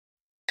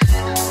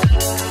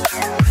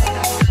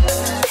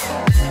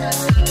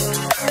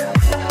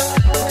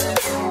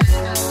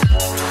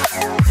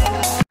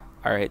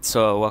Alright,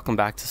 so welcome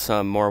back to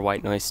some more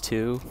White Noise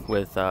 2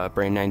 with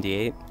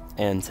Brain98,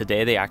 and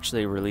today they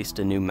actually released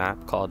a new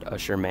map called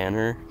Usher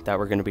Manor that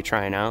we're going to be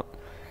trying out,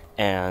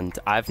 and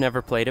I've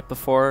never played it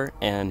before,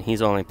 and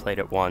he's only played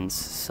it once,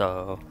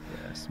 so...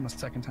 Yeah, it's my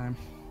second time.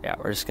 Yeah,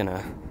 we're just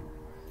gonna...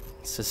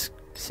 Let's just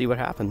see what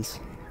happens,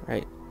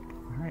 right?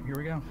 Alright, here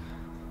we go.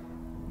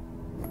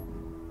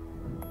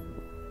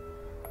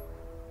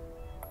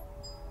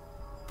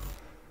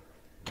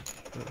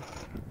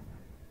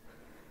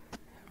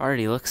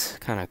 Already looks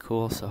kind of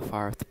cool so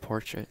far with the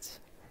portraits.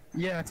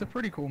 Yeah, it's a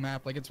pretty cool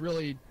map. Like, it's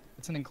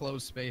an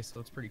enclosed space, so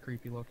it's pretty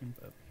creepy looking,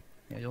 but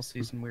yeah, you'll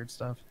see some weird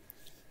stuff.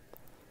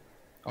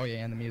 Oh yeah,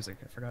 and the music.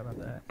 I forgot about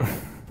that.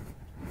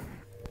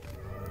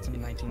 Some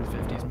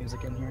 1950s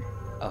music in here.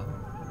 Oh.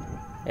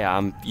 Yeah,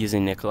 I'm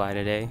using Nikolai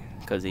today,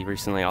 because he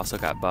recently also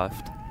got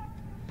buffed.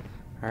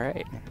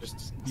 Alright.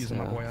 Just using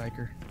my boy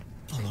Iker.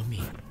 Follow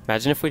me.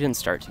 Imagine if we didn't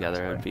start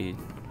together, it would be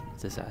a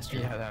disaster.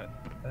 Yeah,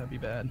 that'd be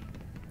bad.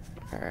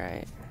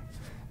 Alright.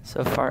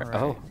 So far, All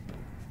right. oh.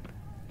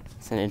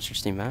 It's an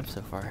interesting map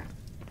so far.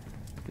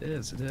 It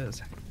is. Yeah,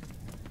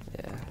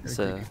 Very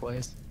so creepy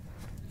place.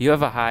 you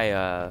have a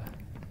high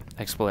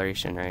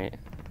exploration, right?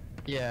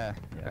 Yeah.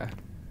 Okay.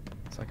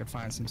 So I could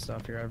find some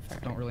stuff here. I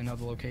don't really know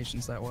the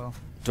locations that well.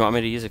 Do you want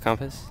me to use a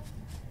compass?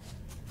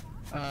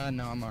 No,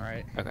 I'm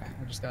alright. Okay.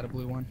 I just got a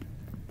blue one.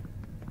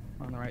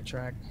 On the right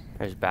track.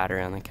 There's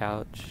battery on the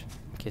couch,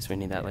 in case we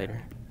need that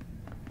later.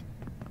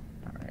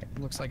 Alright,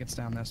 looks like it's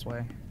down this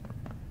way.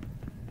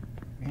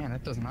 Man,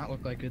 that does not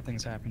look like good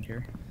things happened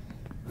here.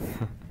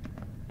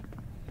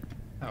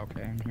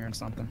 Okay, I'm hearing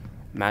something.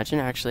 Imagine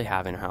actually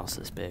having a house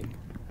this big.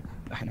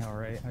 I know,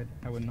 right?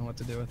 I wouldn't know what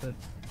to do with it.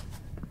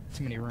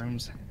 Too many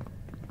rooms.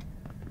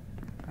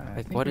 I Like,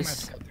 think what we is... might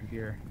have to go through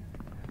here.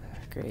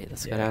 Great,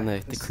 let's Yeah, go down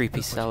the this creepy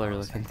looks cellar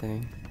promising. looking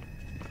thing.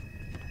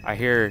 I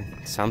hear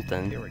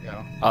something. Here we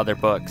go. Oh, they're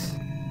books.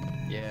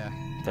 Yeah.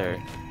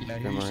 They're... Yeah,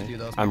 here you should do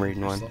those. I'm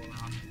reading one. Slow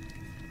down.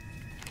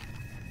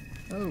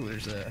 Oh,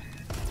 there's a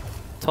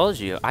Told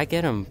you, I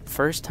get them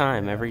first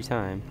time every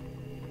time.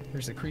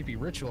 creepy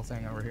ritual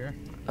thing over here.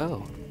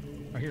 Oh.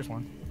 Oh, here's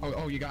one.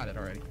 Oh, you got it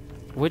already.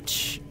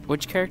 Which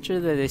character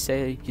did they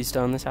say used to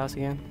own this house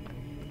again?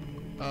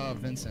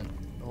 Vincent,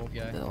 the old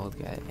guy. The old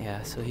guy.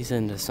 Yeah, so he's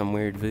into some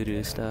weird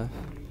voodoo stuff.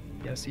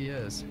 Yes, he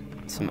is.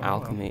 Some Oh,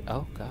 alchemy.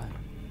 Oh god.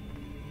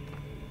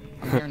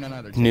 I'm hearing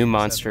another New tape.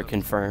 monster That's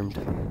confirmed.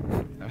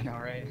 I know,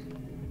 right?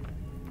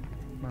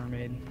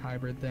 Mermaid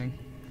hybrid thing.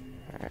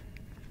 Alright.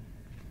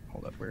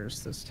 Hold up,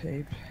 where's this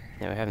tape?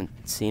 Yeah, we haven't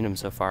seen him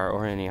so far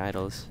or any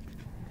idols.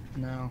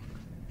 No.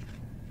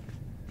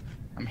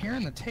 I'm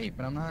hearing the tape,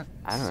 but I'm not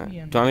I don't know.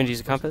 seeing Do you want me to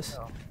use a what I'm compass?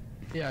 supposed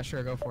to tell. Yeah,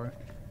 sure, go for it.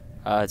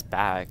 It's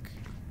back.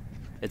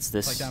 It's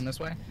this. Like down this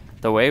way?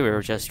 The way we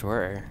were just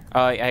were.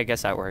 Oh, I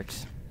guess that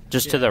works.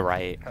 Just to Yeah, the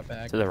right. cut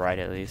back. To the right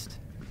at least.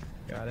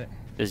 Got it.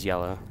 Is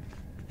yellow.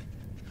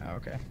 Oh,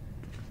 okay.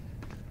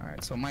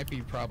 Alright, so it might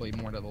be probably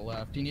more to the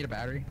left. Do you need a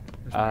battery?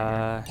 There's one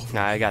right here.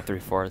 Nah, I got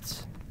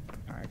 3/4.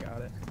 Alright,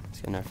 got it. It's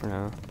good enough for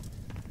now.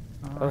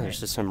 Oh, Alright. there's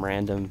just some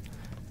random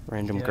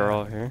Yeah.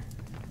 girl here.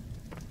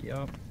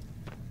 Yup.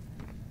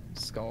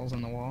 Skulls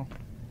on the wall.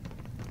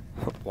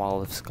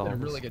 Wall of Did skulls. a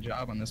really good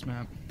job on this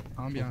map.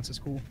 Ambiance is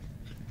cool.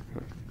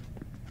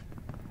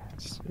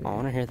 I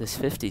want to hear this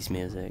 50s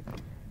music.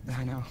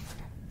 I know.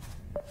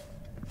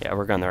 Yeah,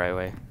 we're going the right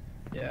way.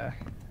 Yeah.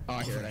 Oh,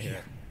 I hear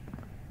it.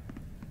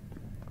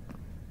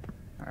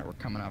 Alright, we're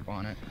coming up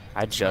on it.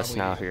 I just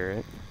now Probably- hear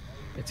it.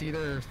 It's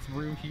either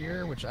through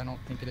here, which I don't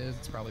think it is.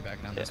 It's probably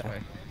back down this Yeah.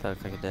 way. That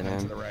looked like a dead And to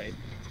end. the right.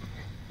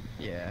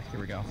 Yeah, here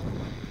we go.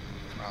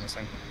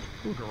 Promising.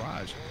 Ooh,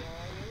 garage.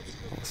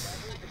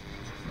 Nice.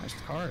 Nice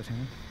cars,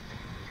 man.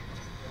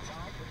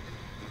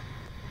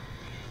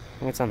 I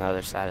think it's on the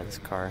other side of this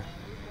car.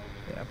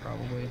 Yeah,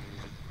 probably.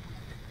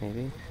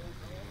 Maybe?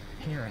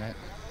 Hearing it.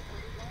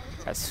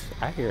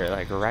 I hear it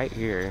like right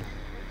here.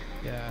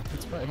 Yeah,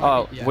 it's probably.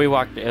 Oh, yeah. we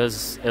walked. It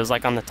was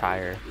like on the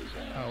tire.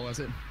 Oh, was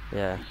it?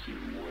 Yeah.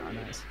 Oh,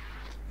 nice.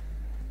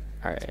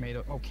 All right.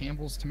 Tomato. Oh,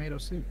 Campbell's tomato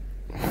soup.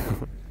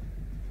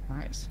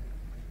 Nice.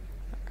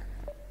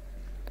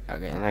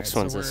 Okay, All next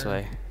right, one's so this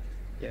we're- way.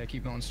 Yeah,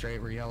 keep going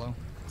straight. We're yellow.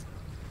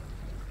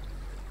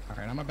 All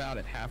right, I'm about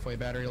at halfway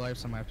battery life,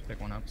 so I might have to pick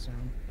one up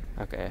soon.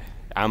 Okay,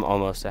 I'm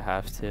almost at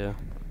half too.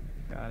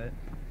 Got it.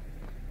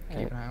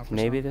 Okay, Keep an eye out for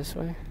maybe some. this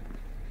way.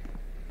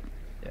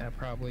 Yeah,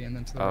 probably, and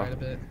then to the Oh. right a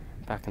bit.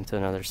 Back into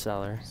another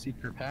cellar.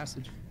 Secret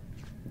passage.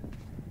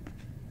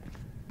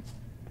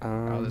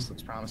 Oh, this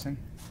looks promising.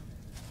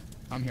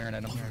 I'm hearing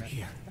it. I'm hearing it.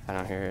 Here. I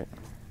don't hear it.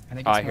 I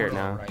think Oh, it's I hear it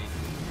more to the now. right.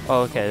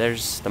 Oh, okay.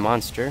 There's the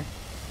monster.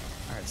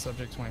 All right,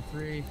 subject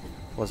 23.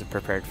 Wasn't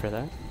prepared for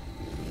that.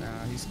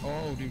 He's.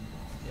 Oh, dude.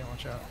 Yeah,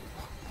 watch out.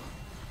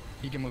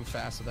 He can move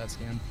fast with that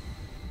skin.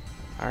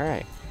 All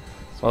right.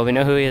 Well, we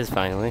know who he is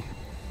finally.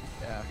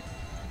 Yeah.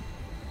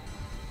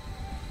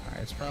 All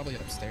right, it's probably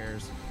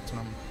upstairs. That's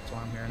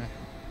why I'm hearing it.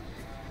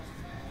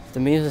 The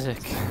music.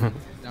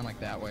 Down like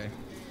that way,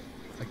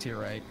 like to your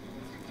right.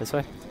 This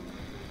way.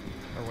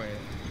 Or wait.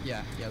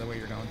 Yeah, the way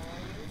you're going.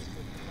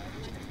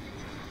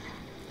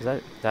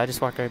 Did I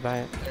just walk right by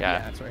it?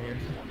 Yeah, it's right here.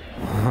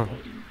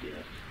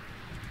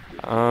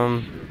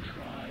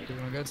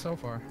 Doing good so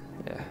far.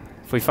 Yeah.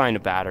 If we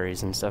find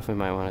batteries and stuff, we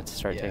might want to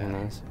start taking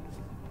those.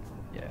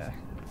 Yeah.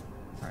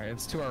 Alright,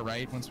 it's to our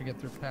right once we get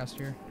through past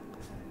here.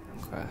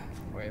 Okay.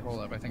 Wait, hold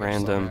up. I think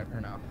Random.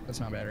 or no, that's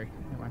not battery.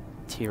 Never mind.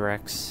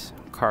 T-Rex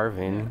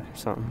carving or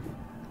something.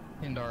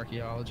 Into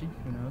archaeology.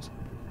 Who knows?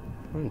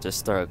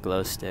 Just throw a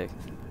glow stick.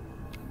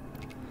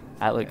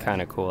 That looked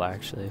kind of cool,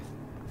 actually.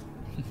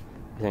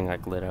 I think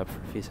like lit up for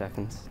a few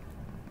seconds.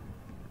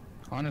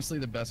 Honestly,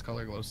 the best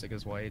color glow stick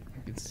is white.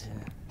 It's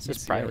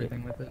just bright.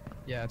 Everything with it.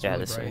 Yeah, it's really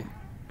this bright. way.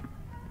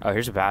 Oh,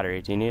 here's a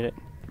battery. Do you need it?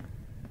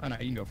 Oh no,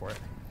 you can go for it.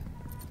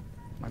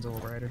 Mine's a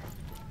little brighter.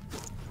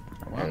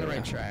 We're on the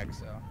right track,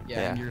 so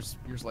yeah. And yours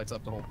lights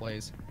up the whole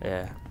place.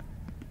 Yeah.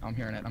 I'm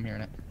hearing it.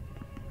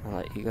 I'll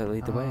let you go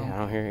lead the way. I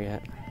don't hear it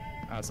yet.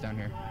 Oh, it's down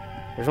here.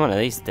 There's one of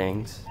these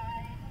things.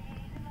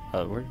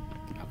 Oh, we're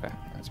okay.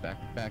 It's back.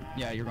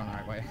 Yeah, you're going the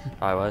right way.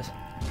 Oh, I was.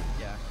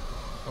 Yeah.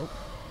 Oh.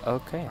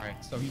 Okay. All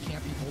right. So he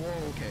can't be.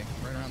 Whoa. Okay.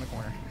 Right around the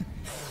corner.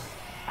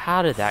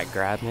 How did that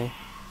grab me?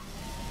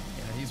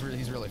 Yeah, he's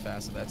really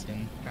fast at that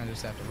skin. Kind of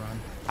just have to run.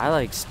 I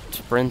like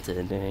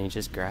sprinted and he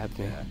just grabbed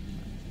me. Yeah.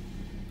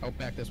 Oh,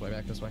 back this way.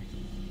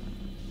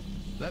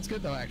 That's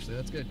good though, actually.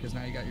 That's good because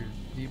now you got your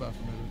debuff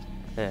removed.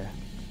 Yeah.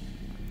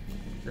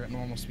 You're at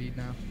normal speed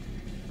now.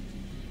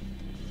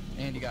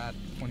 And you got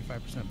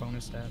 25%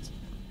 bonus stats.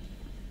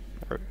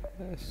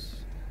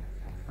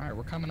 Alright,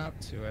 we're coming up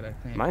to it, I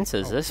think. Mine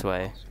says this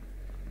way.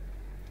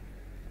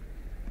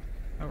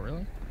 Oh,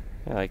 really?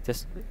 Yeah, like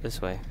this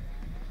way.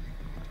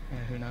 Yeah,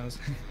 who knows?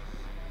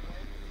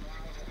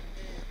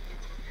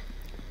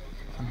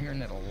 I'm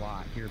hearing it a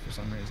lot here for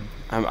some reason.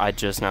 I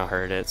just now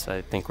heard it, so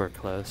I think we're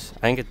close. I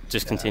think it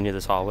just continue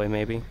this hallway,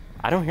 maybe.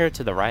 I don't hear it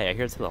to the right. I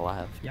hear it to the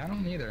left. Yeah, I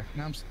don't either.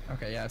 No,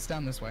 okay, yeah, it's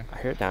down this way. I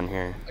hear it down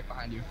here. Like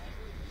behind you.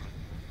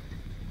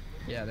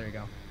 Yeah, there you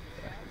go.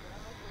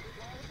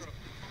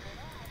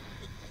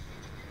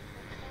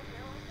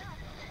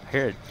 I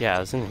hear it. Yeah, I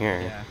was in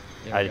here.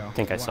 Yeah, I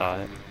think I saw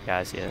it. Yeah,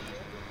 I see it.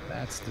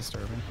 That's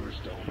disturbing.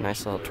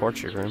 Nice little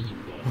torture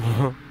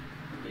room.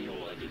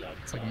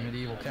 It's like a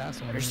medieval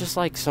castle. There's just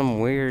like some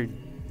weird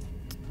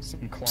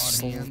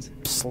clawed hands.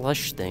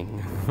 Slush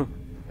thing.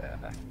 Yeah.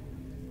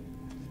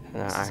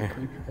 This is a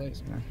creepy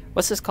place, man.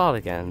 What's this called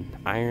again?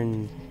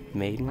 Iron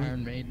Maiden?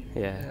 Iron Maiden.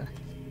 Yeah.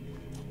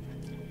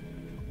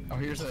 Oh,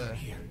 here's a...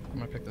 I'm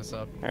gonna pick this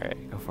up.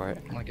 Alright, go for it.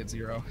 I'm like at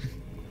 0.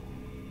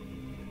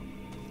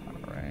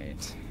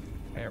 Alright.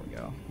 There we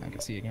go. I can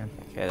see again.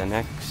 Okay, the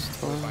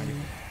next one. Find you.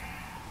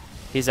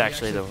 He's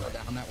actually the...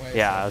 Down that way,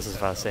 Yeah, so I was just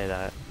about to say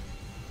that.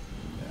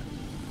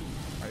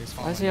 Right,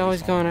 Why is he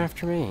always going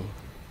after me?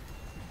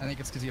 I think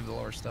it's because you have the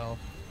lower stealth.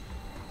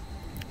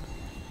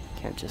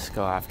 Can't just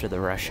go after the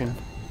Russian.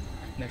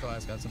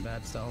 Nikolai's got some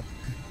bad stealth.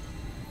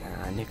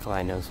 Nah,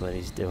 Nikolai knows what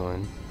he's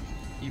doing.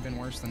 Even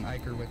worse than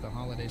Iker with the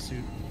holiday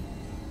suit.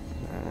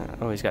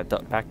 Oh, he's got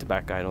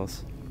back-to-back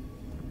idols.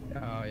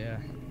 Oh, yeah.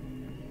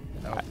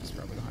 Oh, he's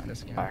probably behind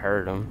us again. I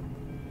heard him.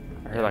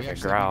 I heard like a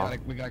growl.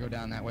 We gotta go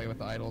down that way with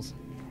the idols.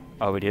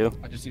 Oh, we do?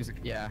 I just use a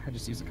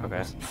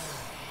compass.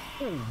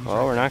 Okay.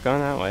 Well, we're not going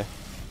that way.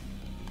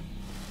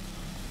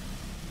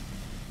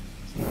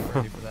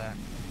 Ready for that.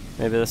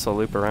 Maybe this will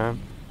loop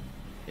around.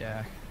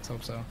 Yeah, let's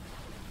hope so.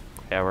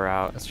 Yeah, we're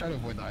out. Let's try to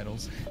avoid the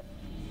idols.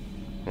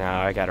 No,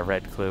 I got a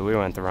red clue. We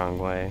went the wrong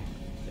way.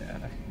 Yeah.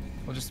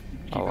 We'll just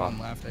keep going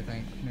left, I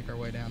think. Make our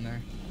way down there.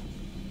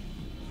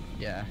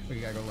 Yeah, we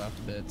gotta go left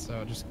a bit,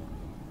 so just...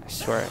 I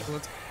swear.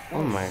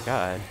 Oh my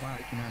god. Wow,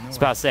 I was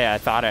about to say, I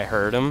thought I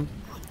heard him.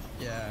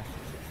 Yeah.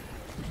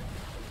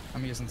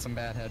 I'm using some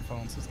bad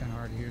headphones, so it's kind of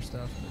hard to hear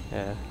stuff.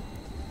 Yeah.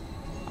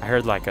 I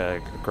heard like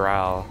a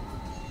growl.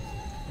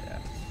 Yeah.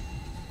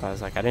 I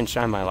was like, I didn't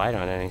shine my light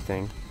on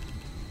anything.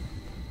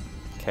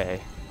 Okay.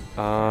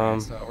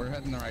 So we're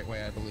heading the right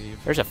way, I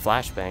believe. There's a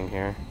flashbang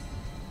here.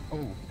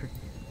 Oh,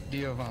 do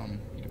you have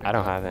I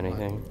don't have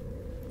anything.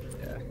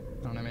 Yeah,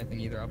 I don't have anything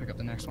either. I'll pick up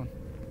the next one.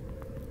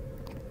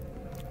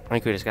 I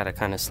think we just gotta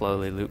kind of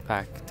slowly loop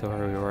back to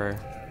where we were.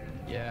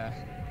 Yeah.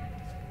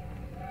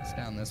 It's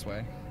down this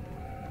way.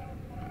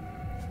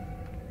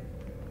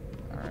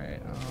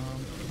 Alright,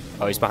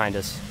 Oh, he's behind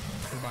us.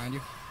 He's behind you?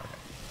 Okay.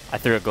 I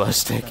threw a glow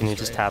stick and he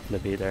just happened to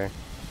be there.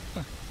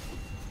 Alright,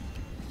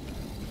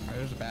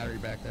 there's a battery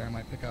back there I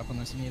might pick up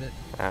unless you need it.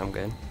 I'm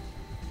good.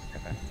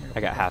 Okay.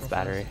 I got half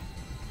battery.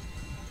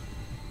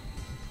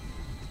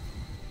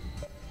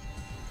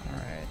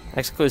 Alright.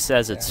 Next clue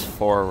says it's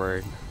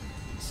forward.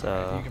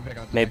 So you can pick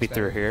up the maybe next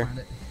through battery here. behind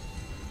it.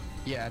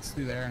 Yeah, it's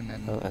through there and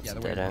then Oh, that's yeah, a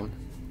the way dead we're end.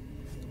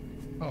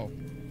 going. Oh,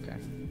 okay.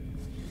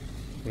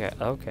 Yeah,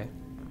 okay.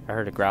 I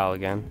heard a growl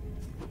again.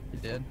 You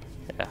did?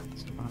 Yeah.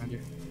 It's behind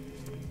you.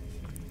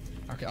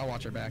 Okay, I'll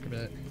watch her back a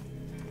bit.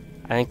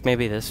 I think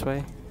maybe this way.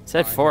 It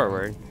said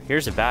forward.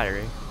 Here's a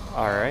battery.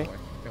 Alright.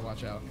 Okay,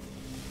 watch out.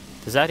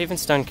 Does that even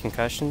stun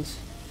concussions?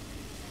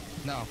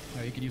 No,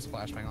 you could use a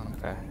flashbang on him.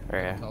 Okay. Or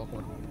yeah.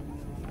 Teleport.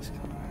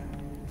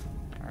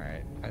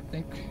 Alright, I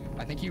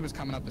think he was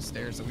coming up the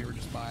stairs that we were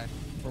just by.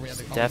 Where we had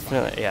the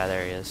Definitely, yeah,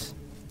 there he is.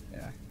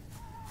 Yeah.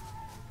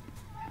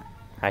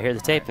 I hear the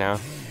tape now.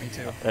 Me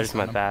too. There's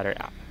my battery.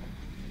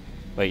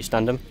 Wait, you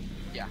stunned him?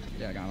 Yeah,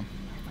 I got him.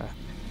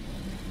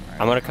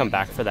 I'm gonna come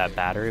back for that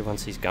battery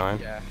once he's gone.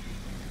 Yeah.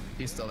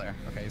 He's still there.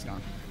 Okay, he's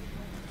gone.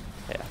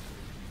 Yeah.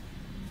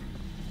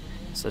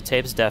 So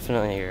tape's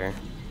definitely here.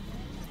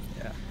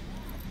 Yeah.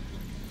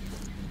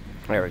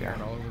 There we go.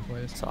 All over the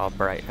place. It's all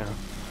bright now.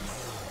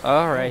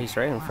 Alright, he's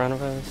right in front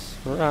of us.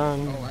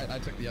 Run. Oh, I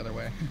took the other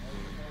way.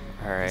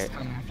 Alright. He's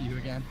coming after you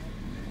again.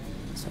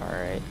 It's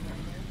alright.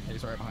 Yeah,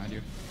 he's right behind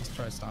you. Let's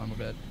try to stun him a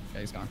bit. Yeah,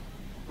 he's gone.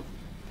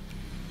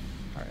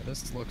 Alright,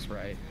 this looks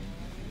right.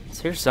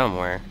 It's here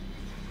somewhere.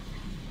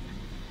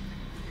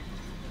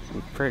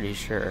 I'm pretty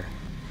sure.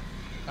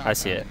 Oh, I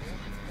see it.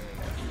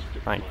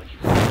 Fine.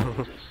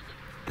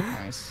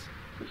 Nice.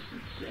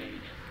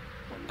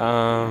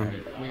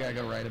 Alright, we gotta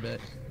go right a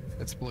bit.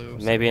 It's blue.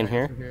 So maybe in we gotta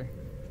here? go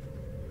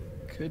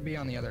through Could be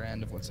on the other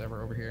end of what's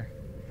ever over here.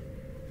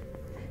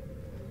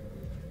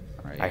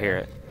 Alright, I hear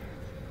it.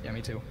 Yeah,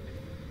 me too.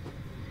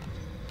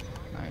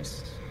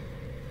 Nice.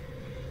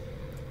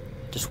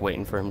 Just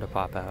waiting for him to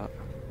pop out.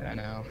 I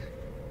know.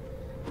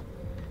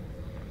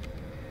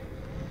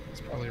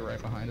 It's probably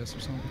right behind us or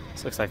something.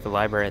 This looks like the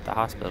library at the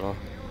hospital.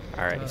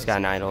 Alright, he's got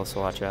an idol,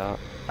 so watch out.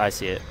 I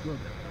see it.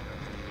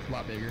 A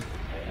lot bigger.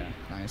 Yeah,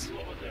 nice.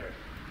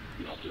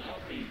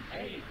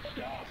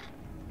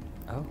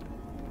 Oh.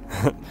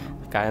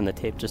 The guy on the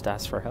tape just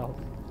asked for help.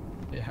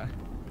 Yeah.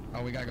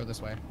 Oh, we gotta go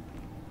this way.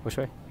 Which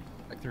way?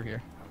 Like through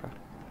here. Okay.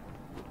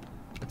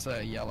 It's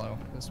yellow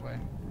this way.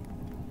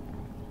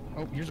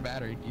 Oh, here's a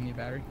battery. Do you need a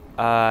battery?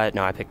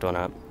 No, I picked one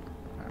up.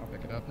 Alright, I'll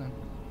pick it up then.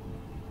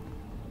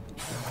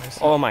 Nice.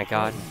 Oh my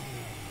god.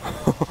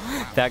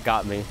 That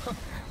got me.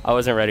 I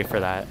wasn't ready for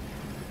that.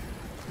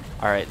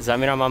 Alright, does that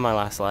mean I'm on my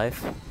last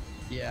life?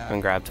 Yeah.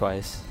 And grab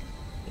twice.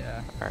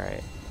 Yeah.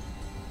 Alright.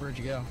 Where'd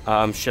you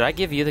go? Should I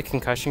give you the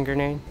concussion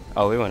grenade?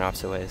 Oh, we went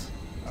opposite ways.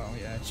 Oh,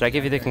 yeah. Should I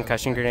give you the Yeah,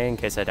 concussion grenade in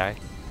case I die?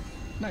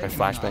 No, Or you can-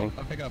 flashbang?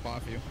 I'll pick it up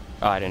off you.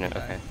 Oh, I didn't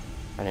know. Okay. Okay.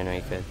 I didn't know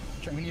you could.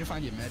 We need to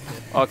find you a med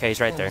kit. Okay, he's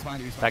right Oh, there. he's behind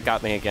you, he's That behind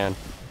got me again.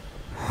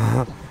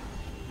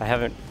 I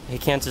haven't... He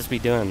can't just be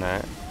doing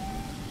that.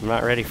 I'm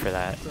not ready for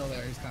that. you. Still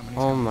there, he's coming.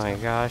 Oh my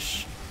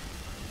gosh.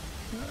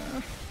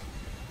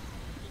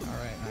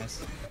 Alright,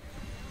 nice.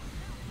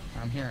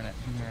 I'm hearing it.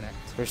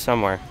 It's here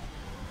somewhere.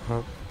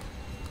 Huh.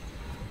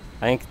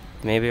 I think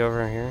maybe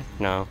over here?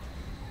 No.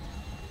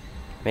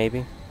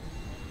 Maybe?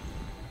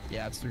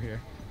 Yeah, it's through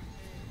here.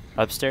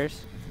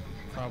 Upstairs?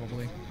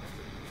 Probably.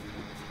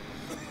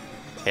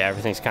 Yeah,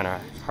 everything's kind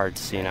of hard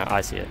to see now.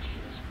 I see it.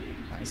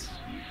 Nice.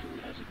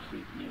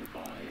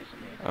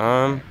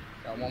 Um.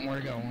 Got one more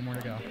to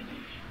go,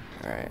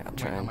 Alright, I'll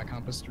try Waiting on and... my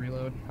compass to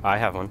reload. I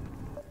have one.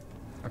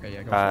 Okay,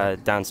 yeah, go for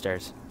it.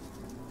 Downstairs.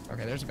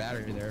 Okay, there's a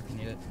battery there if you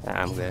need it.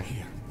 Yeah, I'm good.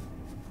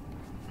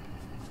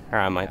 Or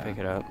I might Yeah. pick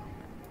it up.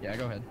 Yeah,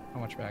 go ahead.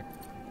 I'll watch back.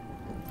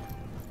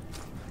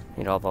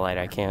 Need all the light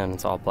I can.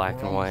 It's all black We're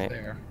and almost white.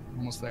 there.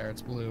 Almost there.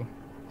 It's blue.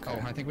 Oh,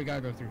 I think we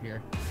gotta go through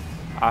here.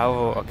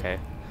 Oh, okay.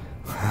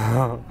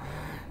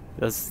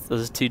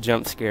 Those two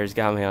jump scares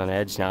got me on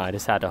edge now. I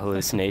just had a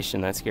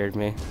hallucination that scared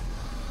me.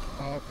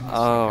 Oh,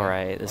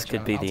 Alright, this Watch could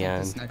out. be I'll the take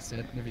end. This next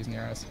hit if he's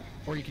near us.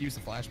 Or you could use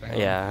the flashbang.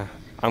 Yeah.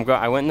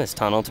 I went in this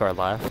tunnel to our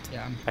left.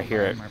 Yeah, I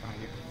hear it. I'm right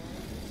behind you.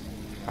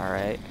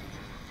 Alright.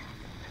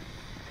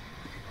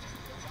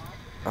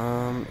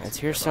 It's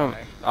here It's some...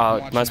 alright. Oh, I'm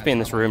it watching must that be in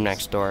this tunnel. room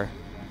next door.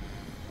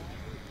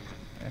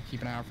 Yeah,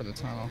 keep an eye out for the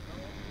tunnel.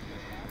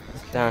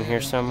 Down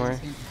here So, somewhere.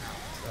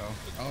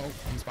 oh,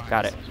 he's behind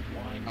Got us. it.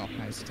 Oh,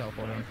 nice.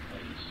 Teleport him.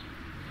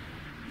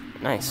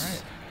 Nice.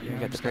 Alright. You Yeah,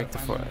 got just to break gotta the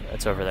find floor. the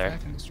It's over there.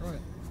 artifact and destroy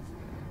it.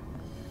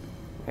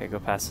 Okay, go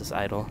past this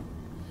idol.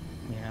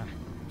 Yeah.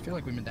 I feel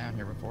like we've been down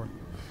here before.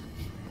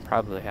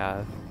 Probably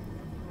have.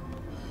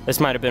 This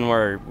might have been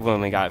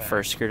when we got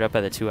first screwed up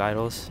by the two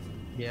idols.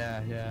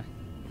 Yeah, yeah.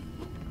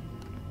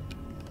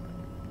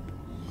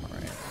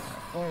 Alright.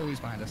 Oh, he's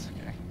behind us.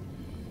 Okay.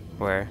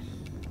 Where?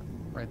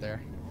 Right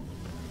there.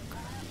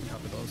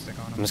 Drop the glow stick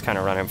on him. I'm just kind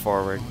of running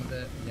forward. On a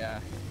bit. Yeah.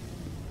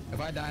 If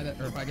I die,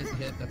 or if I get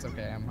hit, that's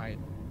okay. I might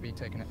be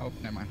taking it. Oh,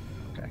 never mind.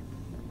 Okay.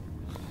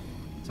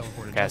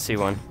 Teleported. Okay, I see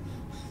one.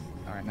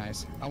 Alright,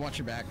 nice. I'll watch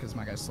your back because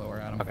my guy's slower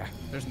at him. Okay.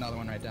 There's another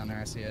one right down there.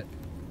 I see it.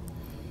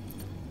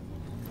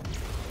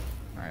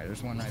 Alright,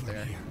 there's one right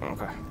there.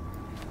 Okay.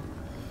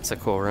 It's a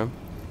cool room.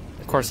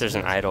 Of course, there's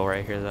an idol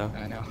right here, though.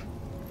 I know.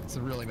 It's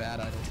a really bad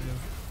idol,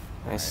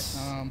 too. Nice.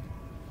 Alright,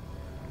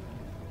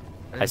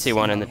 I see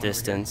one in the another over here.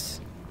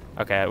 distance.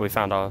 Okay, we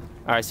found all...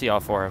 I see all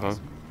four of them.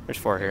 There's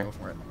four Okay, here. go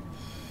for it.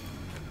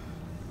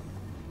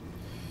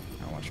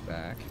 I'll watch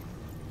back.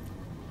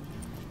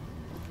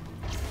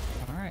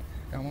 Alright,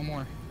 got one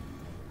more.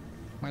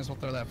 Might as well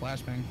throw that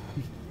flashbang.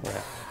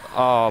 Yeah.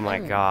 Oh my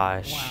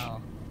gosh.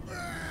 Wow.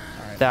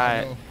 Alright,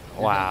 That- I'll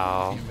go.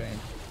 wow.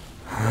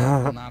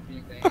 It will not be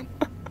in vain.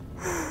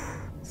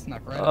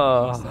 Snuck right up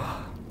on us,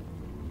 Oh.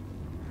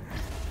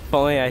 though. If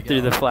only I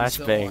threw the You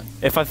flashbang. won.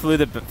 If I flew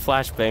the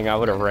flashbang, I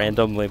would have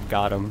randomly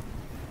got him.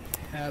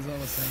 As I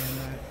was saying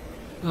that.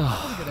 That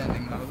was a good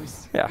ending, though.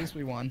 Yeah. At least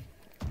we won.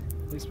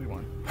 At least we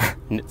won.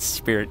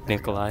 Spirit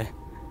Nikolai.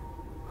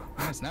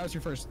 Nice. Now it's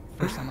your first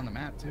time on the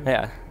map, too.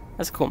 Yeah,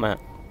 that's a cool map.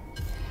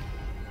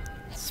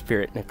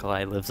 Spirit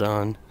Nikolai lives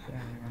on. Yeah,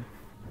 man.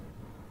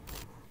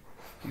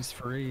 He's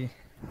free.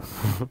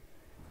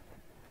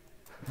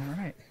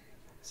 Alright.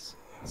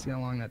 Let's see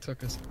how long that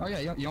took us. Oh,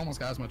 yeah, you almost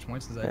got as much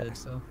points as I did,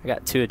 so. I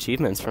got 2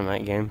 achievements from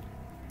that game.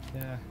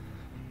 Yeah.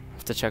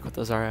 Have to check what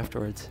those are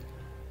afterwards.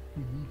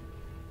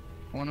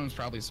 One of them's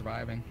probably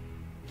surviving.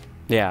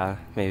 Yeah,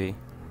 maybe.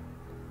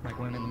 Like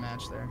winning the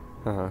match there.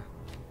 Uh-huh.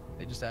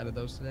 They just added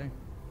those today.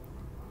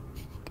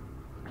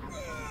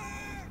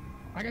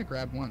 I got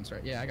grabbed once,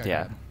 right? Yeah, I got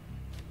grabbed.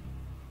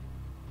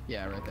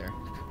 Yeah, right there.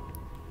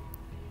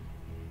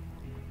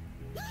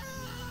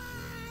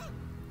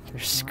 Their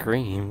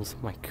screams.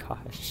 Oh my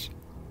gosh.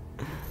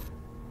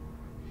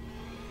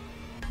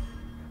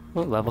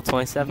 Oh, level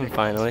 27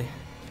 finally.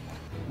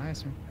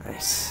 Nice.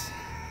 Nice.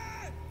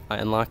 I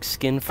unlocked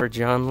skin for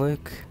John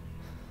Luke.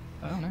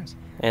 Oh, nice.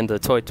 And the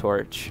toy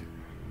torch.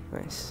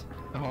 Nice.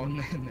 Oh, and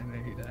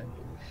then he died.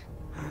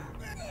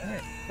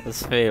 Alright.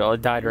 That's fatal.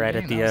 It died right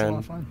at the That was a lot end.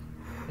 of fun.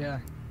 Yeah.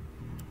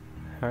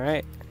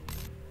 Alright.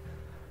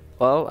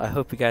 Well, I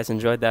hope you guys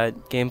enjoyed that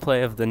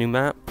gameplay of the new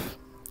map.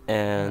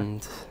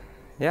 And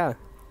yeah.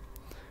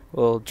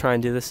 We'll try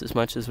and do this as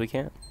much as we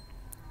can.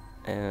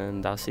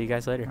 And I'll see you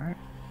guys later. Alright.